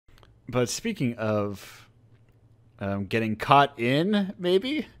But speaking of getting caught in,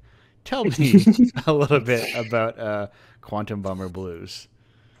 maybe tell me a little bit about Quantum Bummer Blues.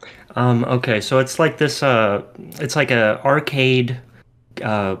 Okay, so it's like this it's like a arcade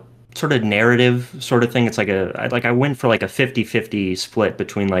uh sort of narrative sort of thing. It's like I went for like a 50-50 split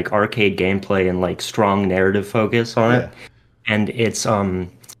between like arcade gameplay and like strong narrative focus on Yeah. it. And it's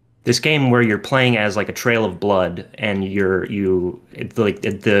this game where you're playing as like a trail of blood, and the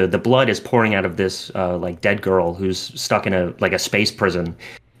blood is pouring out of this like dead girl who's stuck in a space prison,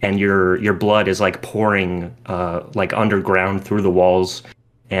 and your blood is like pouring like underground through the walls,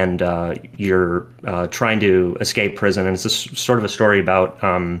 and you're trying to escape prison. And it's this sort of a story about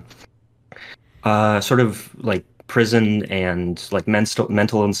sort of like prison and like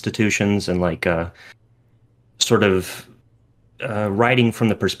mental institutions, and like sort of writing from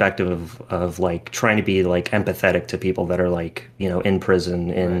the perspective of like trying to be like empathetic to people that are like, in prison,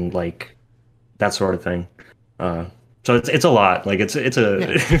 Right. and like that sort of thing. Uh, so it's a lot. Like it's a Yeah.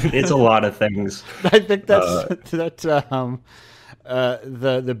 it's a lot of things. I think Uh, that's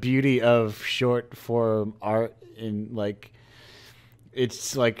the beauty of short form art in like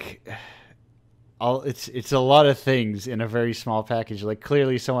it's like all it's a lot of things in a very small package. Like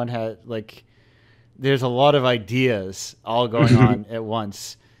clearly someone had like there's a lot of ideas all going on at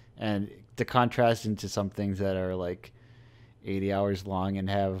once, and the contrast into some things that are like 80 hours long and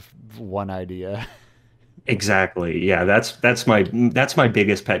have one idea. exactly. Yeah, that's my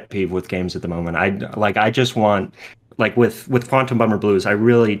biggest pet peeve with games at the moment. I just want, like with Quantum Bummer Blues, I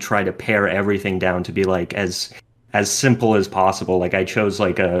really try to pare everything down to be like as simple as possible. Like I chose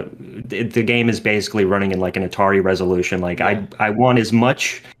like the game is basically running in like an Atari resolution. Like Yeah. I want as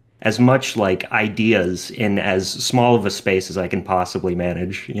much like ideas in as small of a space as I can possibly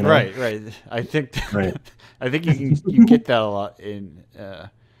manage, you know? Right, right. I think Right. I think you get that a lot in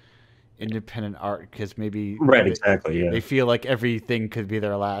independent art because maybe Right, exactly. they Yeah. feel like everything could be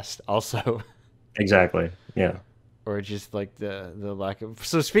their last also. Exactly. Yeah. Or just like the lack of.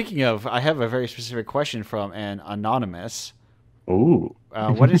 So speaking of, I have a very specific question from an anonymous. Ooh.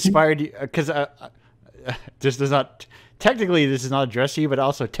 What inspired you? Because this does not technically this does not address you, but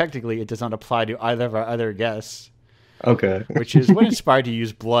also technically it does not apply to either of our other guests. Okay. Which is what inspired you to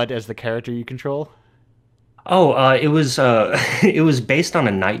use blood as the character you control? Oh, it was it was based on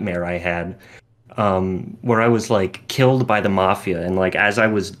a nightmare I had, where I was like killed by the mafia, and like as I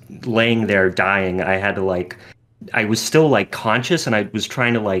was laying there dying, I was still like conscious, and I was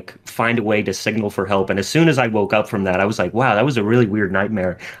trying to like find a way to signal for help. And as soon as I woke up from that, I was like, wow, that was a really weird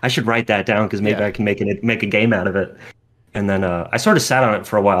nightmare. I should write that down because maybe Yeah. I can make a game out of it. And then I sort of sat on it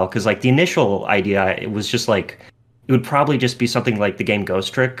for a while because like the initial idea, it was just like it would probably just be something like the game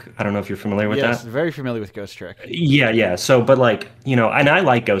Ghost Trick. I don't know if you're familiar with Yes, that. very familiar with Ghost Trick. Yeah, yeah. So, but like, and I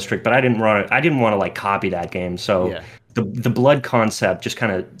like Ghost Trick, but I didn't want to like copy that game. So Yeah. the blood concept just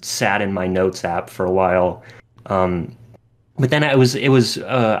kind of sat in my notes app for a while. Um, but then I was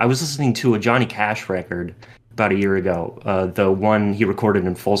listening to a Johnny Cash record about a year ago, the one he recorded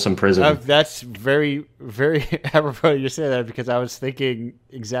in Folsom Prison. That's very, very apropos you say that because I was thinking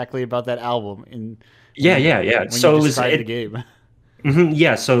exactly about that album in when Yeah, you yeah, yeah. when you So it was described the it. game.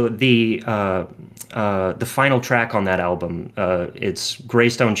 Yeah. So the final track on that album, it's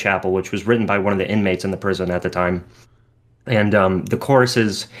Greystone Chapel, which was written by one of the inmates in the prison at the time. And the chorus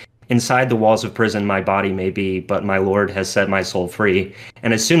is, "Inside the walls of prison, my body may be, but my Lord has set my soul free."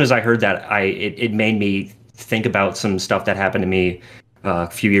 And as soon as I heard that, it made me think about some stuff that happened to me a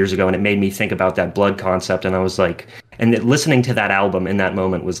few years ago, and it made me think about that blood concept. And I was like, listening to that album in that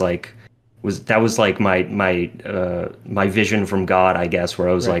moment was like my vision from God, I guess, where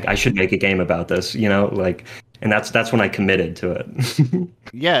I was like, Right. I should make a game about this, like, and that's when I committed to it.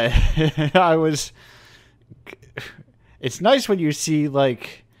 Yeah, I was. It's nice when you see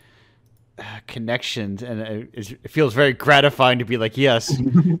like connections, and it feels very gratifying to be like, yes,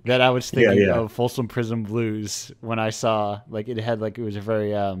 that I was Yeah, thinking yeah. of Folsom Prison Blues when I saw like it had like it was a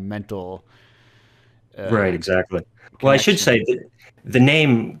very mental uh, Right, exactly. Well, I should connection. say that the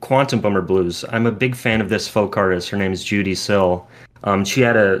name Quantum Bummer Blues, I'm a big fan of this folk artist. Her name is Judy Sill. She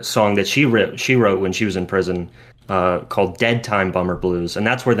had a song that she wrote when she was in prison, called Dead Time Bummer Blues, and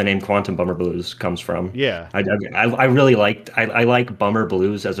that's where the name Quantum Bummer Blues comes from. Yeah. I really I like bummer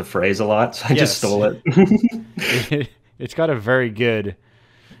blues as a phrase a lot, so I just Yes. stole it. It's got a very good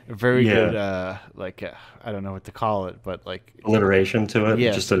Yeah, like I don't know what to call it, but like alliteration to it,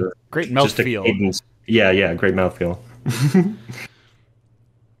 yes, great just a mouthfeel. cadence. Yeah, yeah, great mouthfeel.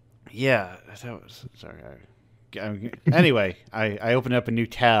 Yeah, that was sorry. Anyway, I opened up a new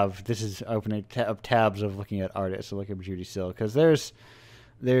tab. This is opening up tabs of looking at artists. So look at Judy Still because there's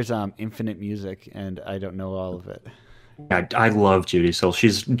There's infinite music, and I don't know all of it. I love Judy Still.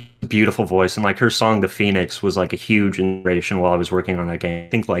 She's a beautiful voice, and like her song "The Phoenix" was like a huge inspiration while I was working on that game. I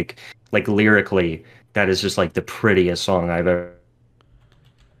think like lyrically, that is just like the prettiest song I've ever.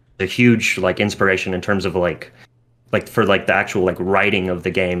 A huge like inspiration in terms of like for like the actual like writing of the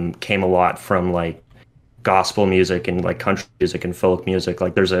game came a lot from like gospel music and like country music and folk music.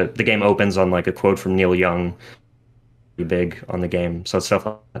 Like the game opens on like a quote from Neil Young, pretty big on the game. So stuff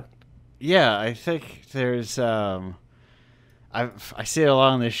like that. Yeah, I think there's I say it a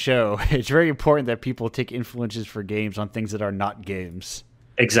lot on this show. It's very important that people take influences for games on things that are not games.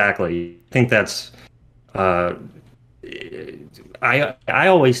 Exactly. I think that's uh I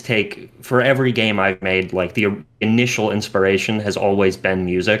always take for every game I've made, like the initial inspiration has always been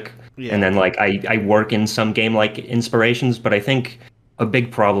music. And Yeah. then like I work in some game like inspirations, but I think a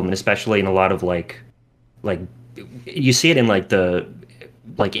big problem, and especially in a lot of like you see it in like the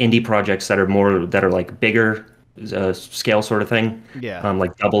like indie projects that are like bigger scale sort of thing, Yeah.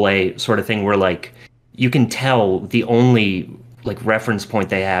 like double A sort of thing, where like you can tell the only like reference point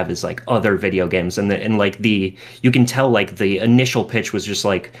they have is like other video games, and like the you can tell like the initial pitch was just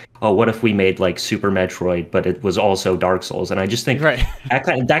like, oh, what if we made like Super Metroid, but it was also Dark Souls? And I just think Right.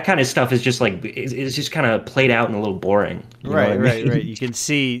 that kind of stuff is just like it's just kind of played out and a little boring. You know what I Right, right, mean? right. You can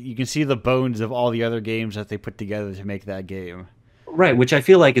see the bones of all the other games that they put together to make that game. Right, which I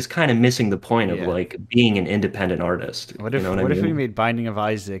feel like is kind of missing the point of Yeah. like being an independent artist. What You if know what I what if we mean? made Binding of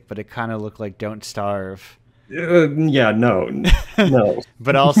Isaac, but it kind of looked like Don't Starve, Yeah, no, no.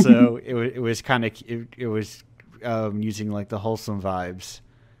 but also it was kind of it was using like the wholesome vibes.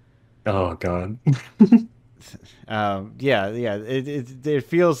 Oh God. Yeah, yeah. It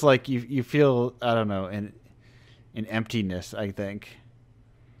feels like you feel, I don't know, an emptiness, I think.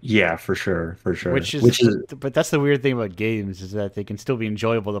 Yeah, for sure, for sure. Which is Which is but that's the weird thing about games is that they can still be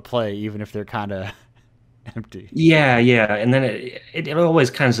enjoyable to play even if they're kind of empty. yeah, yeah, and then it always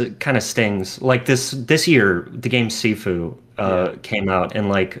kind of stings. Like this year, the game Sifu Yeah. came out, and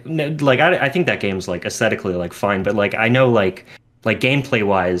like like I think that game's like aesthetically like fine, but like I know like gameplay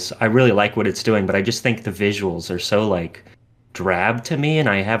wise, I really like what it's doing, but I just think the visuals are so like drab to me, and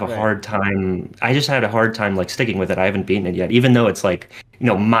I have a Right. hard time. I just had a hard time like sticking with it. I haven't beaten it yet, even though it's like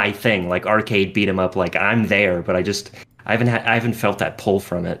my thing, like arcade beat 'em up. Like I'm there, but I haven't felt that pull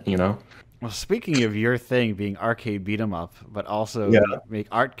from it. You know? Well, speaking of your thing being arcade beat 'em up, but also Yeah. make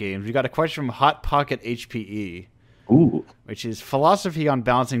art games, we got a question from Hot Pocket HPE, Ooh. which is philosophy on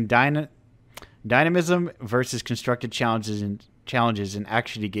balancing dynamism versus constructed challenges in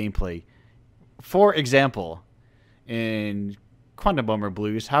actually gameplay. For example, in Quantum Bomber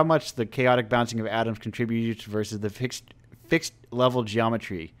Blues, how much the chaotic bouncing of atoms contributes versus the fixed level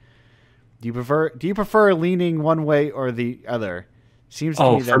geometry. Do you prefer leaning one way or the other? Seems to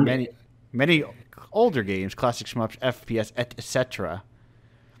Oh, me for that me. many older games, classic shmups, FPS, etc.,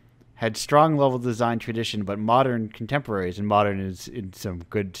 had strong level design tradition, but modern contemporaries, and modern is in some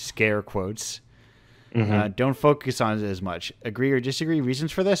good scare quotes, Mhm. don't focus on it as much. Agree or disagree?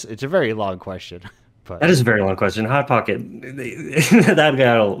 Reasons for this? It's a very long question, but That is a very long question. Hot Pocket,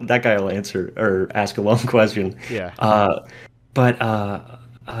 that guy will answer or ask a long question. yeah, Uh, but uh,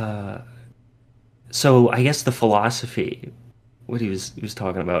 so I guess the philosophy, what he was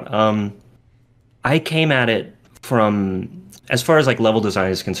talking about. I came at it from as far as like level design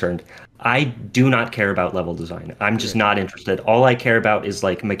is concerned. I do not care about level design. I'm just yeah, not interested. All I care about is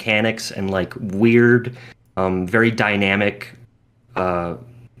like mechanics and like weird, very dynamic uh,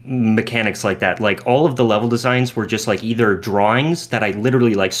 mechanics like that. Like all of the level designs were just like either drawings that I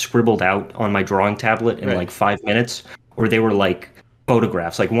literally like scribbled out on my drawing tablet in right, like 5 minutes, or they were like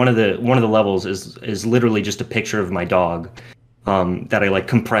photographs. Like one of the levels is literally just a picture of my dog that I like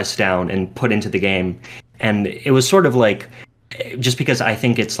compressed down and put into the game. And it was sort of like just because I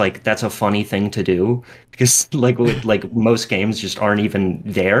think it's like that's a funny thing to do because like most games just aren't even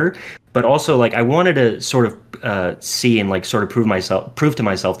there. But also like I wanted to sort of see and like sort of prove to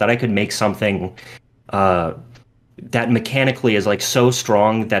myself that I could make something uh, that mechanically is like so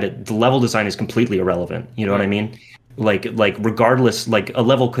strong that the level design is completely irrelevant. You know what I right. mean? Like regardless, like a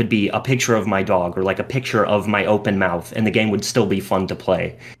level could be a picture of my dog or like a picture of my open mouth, and the game would still be fun to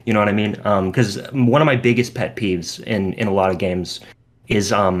play. You know what I mean? Because one of my biggest pet peeves in a lot of games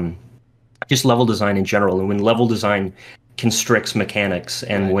is just level design in general, and when level design constricts mechanics,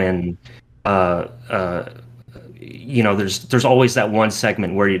 and Right. when uh, uh, there's always that one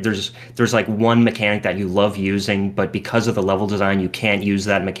segment where there's like one mechanic that you love using, but because of the level design, you can't use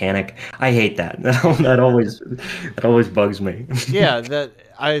that mechanic. I hate that. That always bugs me. Yeah, that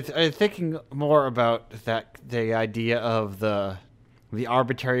I'm thinking more about that the idea of the the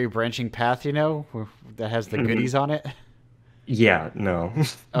arbitrary branching path, that has the goodies on it. Yeah, no.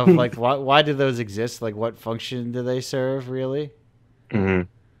 Of like, why do those exist? Like, what function do they serve, really? Hmm.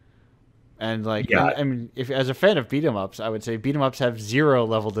 And like, Yeah. and I mean, if as a fan of beat 'em ups, I would say beat 'em ups have zero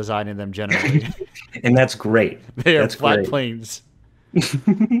level design in them generally. And that's great. They are That's flat great. planes.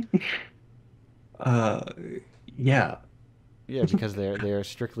 uh, yeah. Yeah, because they are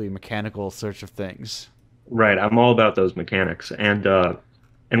strictly mechanical sorts of things. Right. I'm all about those mechanics. And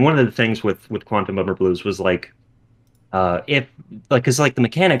one of the things with Quantum Bumper Blues was like if like because like the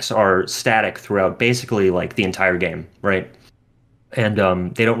mechanics are static throughout basically like the entire game, right? And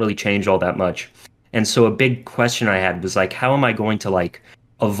they don't really change all that much. And so a big question I had was like, how am I going to like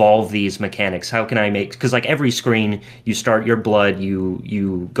evolve these mechanics? How can I make because like every screen you start your blood,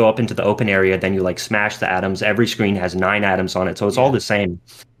 you go up into the open area, then you like smash the atoms. Every screen has 9 atoms on it, so it's all Yeah. the same.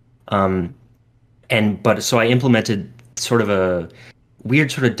 Um, and but so I implemented sort of a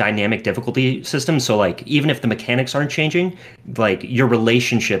weird sort of dynamic difficulty system. So like even if the mechanics aren't changing, like your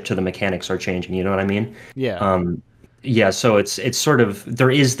relationship to the mechanics are changing. You know what I mean? Yeah. Um, yeah. So it's sort of there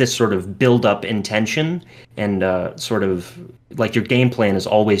is this sort of build up intention and sort of like your game plan is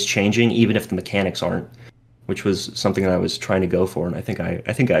always changing, even if the mechanics aren't. Which was something that I was trying to go for, and I think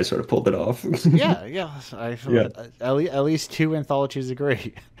I sort of pulled it off. Yeah, yeah. Yeah. At least two anthologies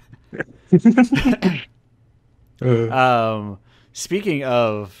agree. Uh, Um, speaking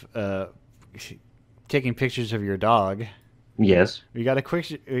of taking pictures of your dog, yes. we got a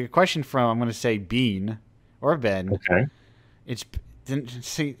question from I'm going to say Bean or Ben. Okay. It's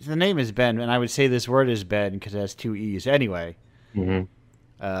see the name is Ben, and I would say this word is Ben because it has two e's. Anyway, Hmm.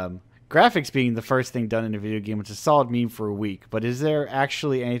 graphics being the first thing done in a video game, it's a solid meme for a week. But is there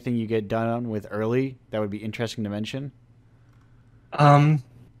actually anything you get done with early that would be interesting to mention? Um,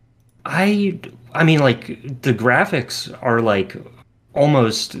 I I mean like the graphics are like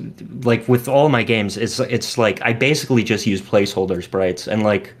almost like with all my games it's like I basically just use placeholder sprites and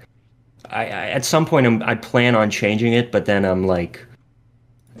like I at some point I plan on changing it but then I'm like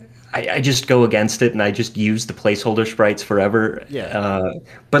I just go against it and I just use the placeholder sprites forever. Yeah,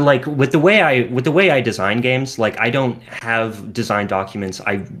 But like with the way I design games, like I don't have design documents.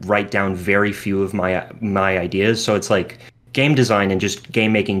 I write down very few of my ideas. So it's like game design and just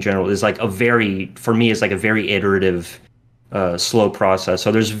game making in general is like a very for me is like a very iterative, slow process. So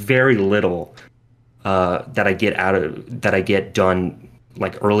there's very little that I get done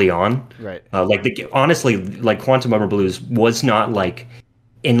like early on. right. Honestly, like Quantum Bumper Blues was not like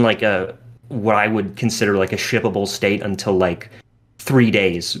in like a what I would consider like a shippable state until like 3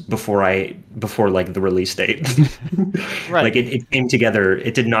 days before like the release date. Right. Like it came together.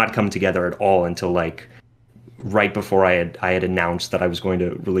 It did not come together at all until like right before I had announced that I was going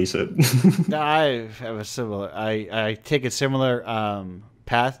to release it. No, I have a similar. I take a similar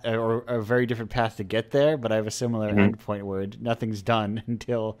path or a very different path to get there, but I have a similar Mhm. endpoint where nothing's done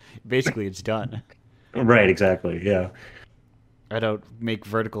until basically it's done. Right, exactly. Yeah. I don't make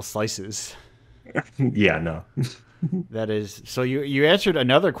vertical slices. Yeah, no. That is so. You answered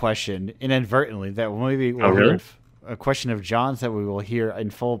another question inadvertently that maybe Oh, we'll hear really? a question of John's that we will hear in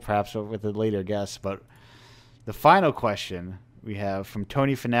full, perhaps with a later guest. But the final question we have from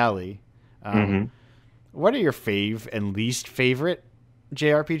Tony Finale. Hmm. What are your fave and least favorite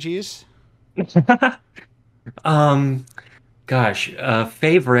JRPGs? Um, Gosh,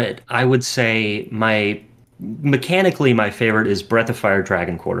 favorite, I would say mechanically my favorite is Breath of Fire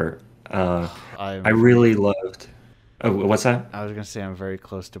Dragon Quarter. I'm I really loved. Oh, what's that? I was gonna say I'm very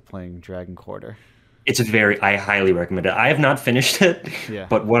close to playing Dragon Quarter. I highly recommend it. I have not finished it, Yeah.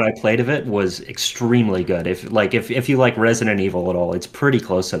 but what I played of it was extremely good. If you like Resident Evil at all, it's pretty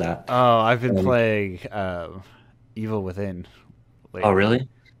close to that. Oh, I've been Um, playing Evil Within oh, lately, really?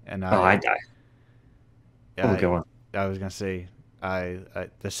 and Oh, I go on. I was gonna say I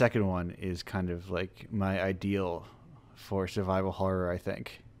the second one is kind of like my ideal for survival horror. I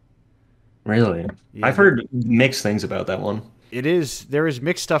think. Really? Yeah, I've heard mixed things about that one. it is. There is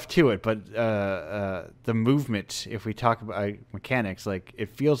mixed stuff to it, but the movement. If we talk about mechanics, like it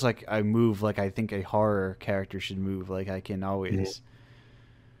feels like I move like I think a horror character should move. Like I can always,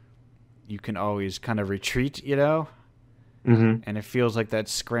 you can always kind of retreat, Hmm. and it feels like that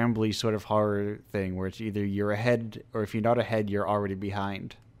scrambly sort of horror thing where it's either you're ahead or if you're not ahead, you're already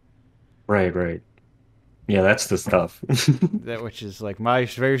behind. Right, right. Yeah, that's the stuff. That which is like my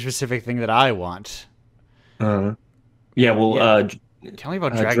very specific thing that I want. uh, yeah, well, Yeah, tell me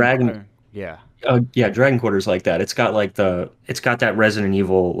about Dragon. Dragon. Yeah, Yeah, Dragon Quarter's like that. It's got that Resident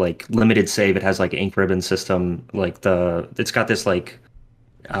Evil like limited save. It has like ink ribbon system. It's got this like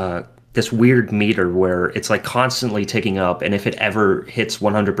uh this weird meter where it's like constantly ticking up, and if it ever hits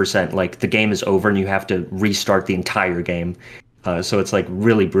 100%, like the game is over and you have to restart the entire game. So it's like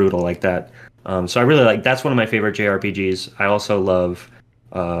really brutal like that. So I really like that's one of my favorite JRPGs. I also love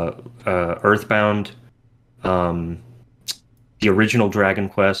Earthbound, um, the original Dragon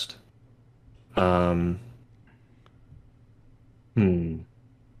Quest. Um, hmm,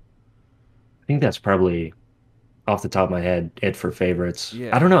 I think that's probably off the top of my head it for favorites. I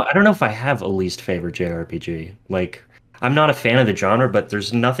Yeah. don't know. I don't know if I have a least favorite JRPG. Like, I'm not a fan of the genre, but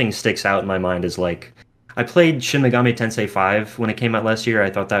there's nothing sticks out in my mind as like I played Shin Megami Tensei 5 when it came out last year. I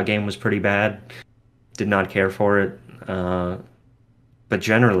thought that game was pretty bad. Did not care for it. Uh, but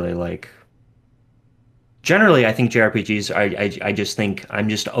generally, I think JRPGs, I just think I'm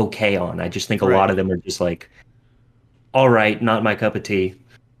just okay on. I just think a lot Right. of them are just like, all right, not my cup of tea.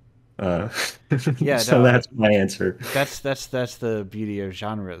 Uh, Yeah. so No. that's my answer. That's the beauty of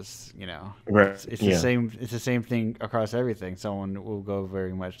genres. Right. It's the Yeah. same. It's the same thing across everything. Someone will go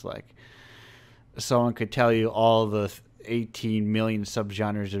very much like someone could tell you all the 18 million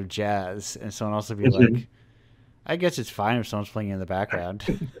subgenres of jazz, and someone else would be Mhm. like, I guess it's fine if someone's playing in the background.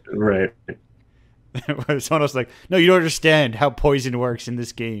 Right. Someone else is like, no, you don't understand how poison works in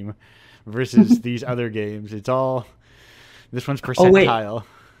this game versus these other games. It's all this one's Oh wait, percentile.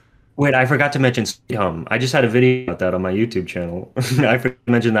 wait, I forgot to mention Sweet Home. I just had a video about that on my YouTube channel. I forgot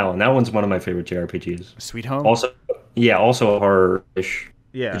to mention that one. That one's one of my favorite JRPGs. Sweet Home. Also, yeah, also a horror-ish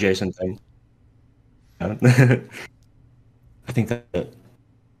Yeah. adjacent thing. I think that's it.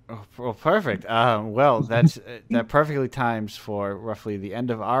 Oh, well, perfect. Well, that's that perfectly times for roughly the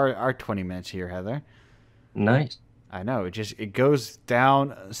end of our 20 minutes here, Heather. Nice. I know it goes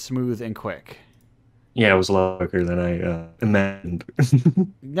down smooth and quick. Yeah, it was a lot quicker than I imagined.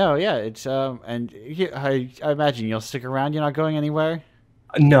 No, yeah, it's and I imagine you'll stick around. You're not going anywhere.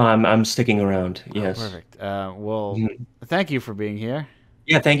 No, I'm sticking around. Oh, Yes. perfect. Well, Mhm. thank you for being here.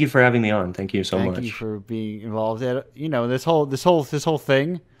 Yeah, thank you for having me on. Thank you so Thank you much. for being involved in this whole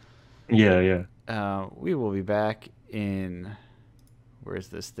thing. Yeah, yeah. We will be back in where's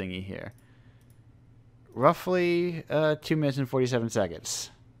this thingy here? Roughly 2 minutes and 47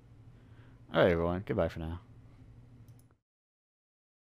 seconds. All right, everyone. Goodbye for now.